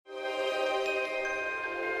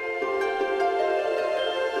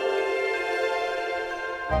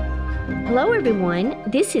Hello everyone,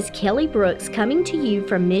 this is Kelly Brooks coming to you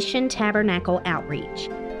from Mission Tabernacle Outreach.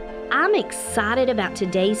 I'm excited about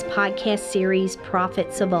today's podcast series,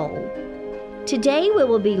 Prophets of Old. Today we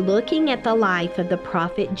will be looking at the life of the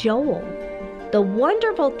prophet Joel. The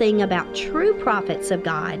wonderful thing about true prophets of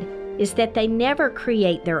God is that they never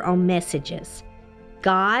create their own messages.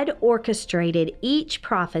 God orchestrated each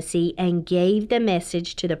prophecy and gave the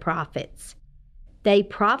message to the prophets. They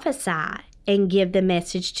prophesy and give the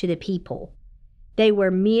message to the people. They were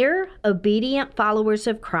mere obedient followers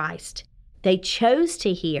of Christ. They chose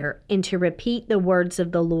to hear and to repeat the words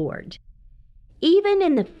of the Lord. Even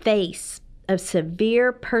in the face of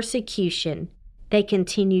severe persecution, they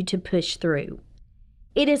continued to push through.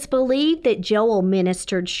 It is believed that Joel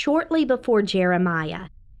ministered shortly before Jeremiah.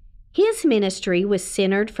 His ministry was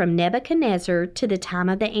centered from Nebuchadnezzar to the time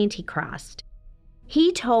of the Antichrist.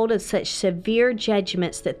 He told of such severe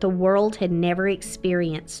judgments that the world had never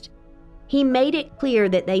experienced. He made it clear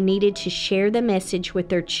that they needed to share the message with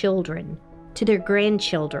their children, to their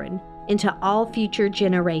grandchildren, and to all future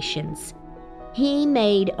generations. He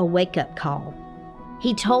made a wake-up call.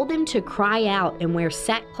 He told them to cry out and wear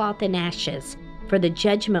sackcloth and ashes, for the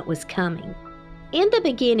judgment was coming. In the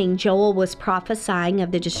beginning, Joel was prophesying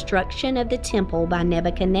of the destruction of the temple by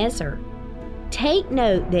Nebuchadnezzar. Take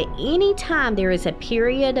note that any time there is a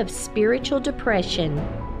period of spiritual depression,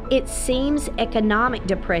 it seems economic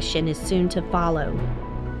depression is soon to follow.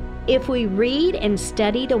 If we read and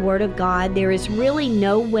study the Word of God, there is really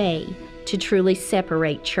no way to truly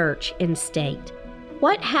separate church and state.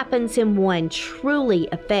 What happens in one truly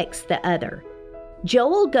affects the other.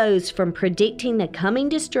 Joel goes from predicting the coming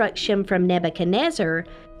destruction from Nebuchadnezzar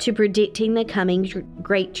to predicting the coming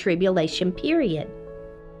Great Tribulation period.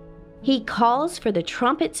 He calls for the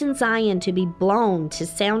trumpets in Zion to be blown to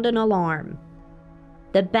sound an alarm.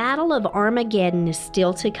 The battle of Armageddon is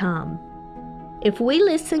still to come. If we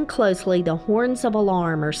listen closely, the horns of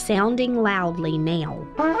alarm are sounding loudly now.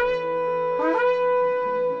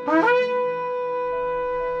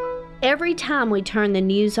 Every time we turn the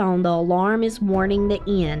news on, the alarm is warning the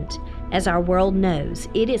end. As our world knows,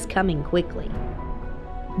 it is coming quickly.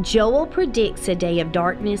 Joel predicts a day of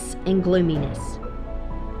darkness and gloominess.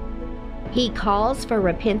 He calls for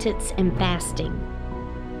repentance and fasting.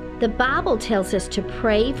 The Bible tells us to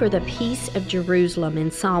pray for the peace of Jerusalem in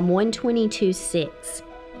Psalm 122:6.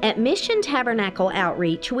 At Mission Tabernacle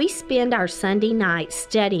Outreach, we spend our Sunday nights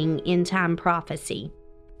studying end-time prophecy.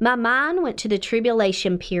 My mind went to the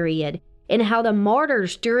tribulation period and how the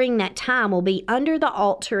martyrs during that time will be under the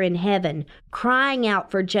altar in heaven, crying out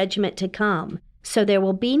for judgment to come, so there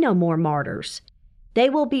will be no more martyrs. They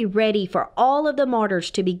will be ready for all of the martyrs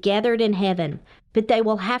to be gathered in heaven, but they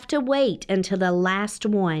will have to wait until the last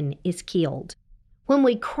one is killed. When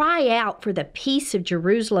we cry out for the peace of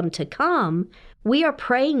Jerusalem to come, we are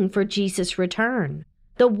praying for Jesus' return.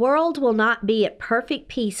 The world will not be at perfect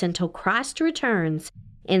peace until Christ returns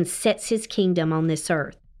and sets his kingdom on this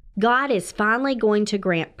earth. God is finally going to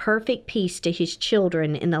grant perfect peace to his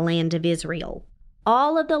children in the land of Israel.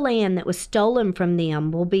 All of the land that was stolen from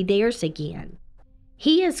them will be theirs again.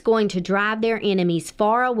 He is going to drive their enemies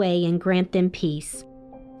far away and grant them peace.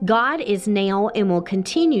 God is now and will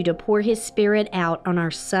continue to pour his Spirit out on our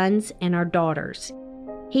sons and our daughters.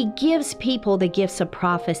 He gives people the gifts of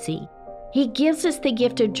prophecy. He gives us the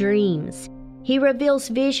gift of dreams. He reveals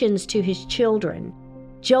visions to his children.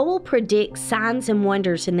 Joel predicts signs and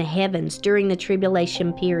wonders in the heavens during the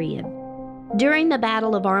tribulation period. During the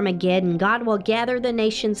battle of Armageddon, God will gather the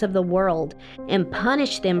nations of the world and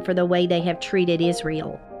punish them for the way they have treated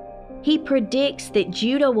Israel. He predicts that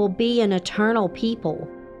Judah will be an eternal people.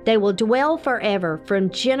 They will dwell forever from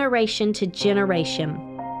generation to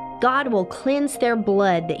generation. God will cleanse their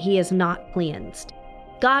blood that he has not cleansed.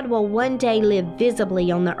 God will one day live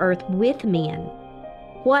visibly on the earth with men.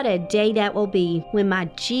 What a day that will be when my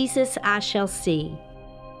Jesus I shall see.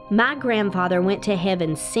 My grandfather went to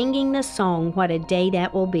heaven singing the song, "What a Day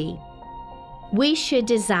That Will Be." We should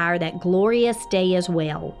desire that glorious day as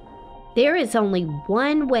well. There is only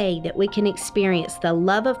one way that we can experience the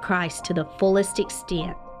love of Christ to the fullest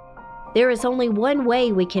extent. There is only one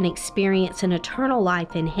way we can experience an eternal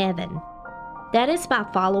life in heaven. That is by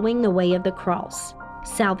following the way of the cross,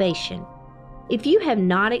 salvation. If you have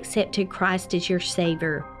not accepted Christ as your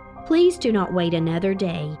Savior, please do not wait another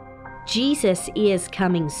day. Jesus is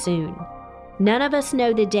coming soon. None of us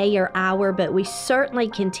know the day or hour, but we certainly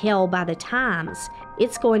can tell by the times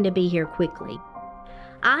it's going to be here quickly.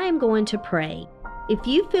 I am going to pray. If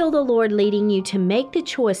you feel the Lord leading you to make the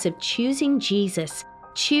choice of choosing Jesus,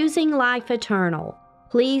 choosing life eternal,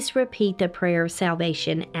 please repeat the prayer of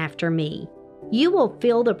salvation after me. You will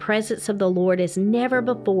feel the presence of the Lord as never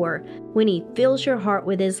before when He fills your heart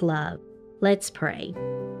with His love. Let's pray.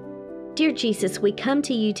 Dear Jesus, we come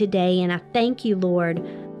to you today, and I thank you, Lord,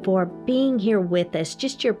 for being here with us,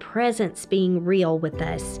 just your presence being real with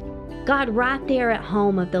us. God, right there at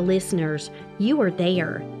home of the listeners, you are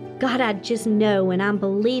there. God, I just know and I'm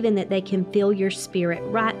believing that they can feel your Spirit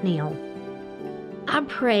right now. I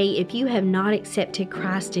pray if you have not accepted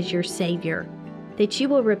Christ as your Savior, that you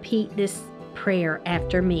will repeat this prayer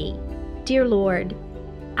after me. Dear Lord,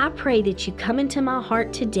 I pray that you come into my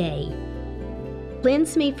heart today.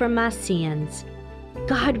 Cleanse me from my sins.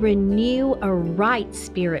 God, renew a right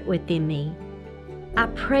spirit within me. I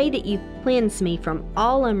pray that you cleanse me from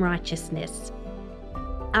all unrighteousness.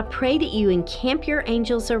 I pray that you encamp your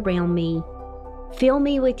angels around me, fill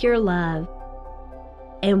me with your love,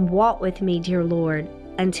 and walk with me, dear Lord,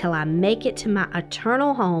 until I make it to my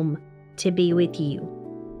eternal home to be with you.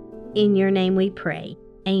 In your name we pray.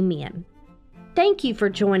 Amen. Thank you for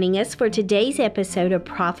joining us for today's episode of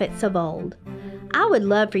Prophets of Old. I would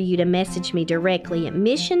love for you to message me directly at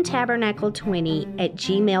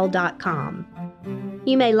missiontabernacle20@gmail.com.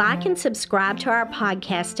 You may like and subscribe to our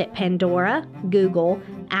podcast at Pandora, Google,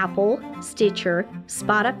 Apple, Stitcher,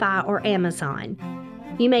 Spotify, or Amazon.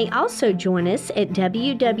 You may also join us at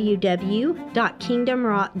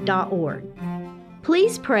www.kingdomrock.org.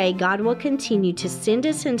 Please pray God will continue to send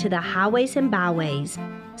us into the highways and byways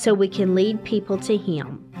so we can lead people to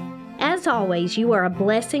Him. As always, you are a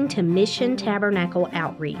blessing to Mission Tabernacle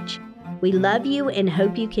Outreach. We love you and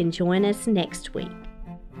hope you can join us next week.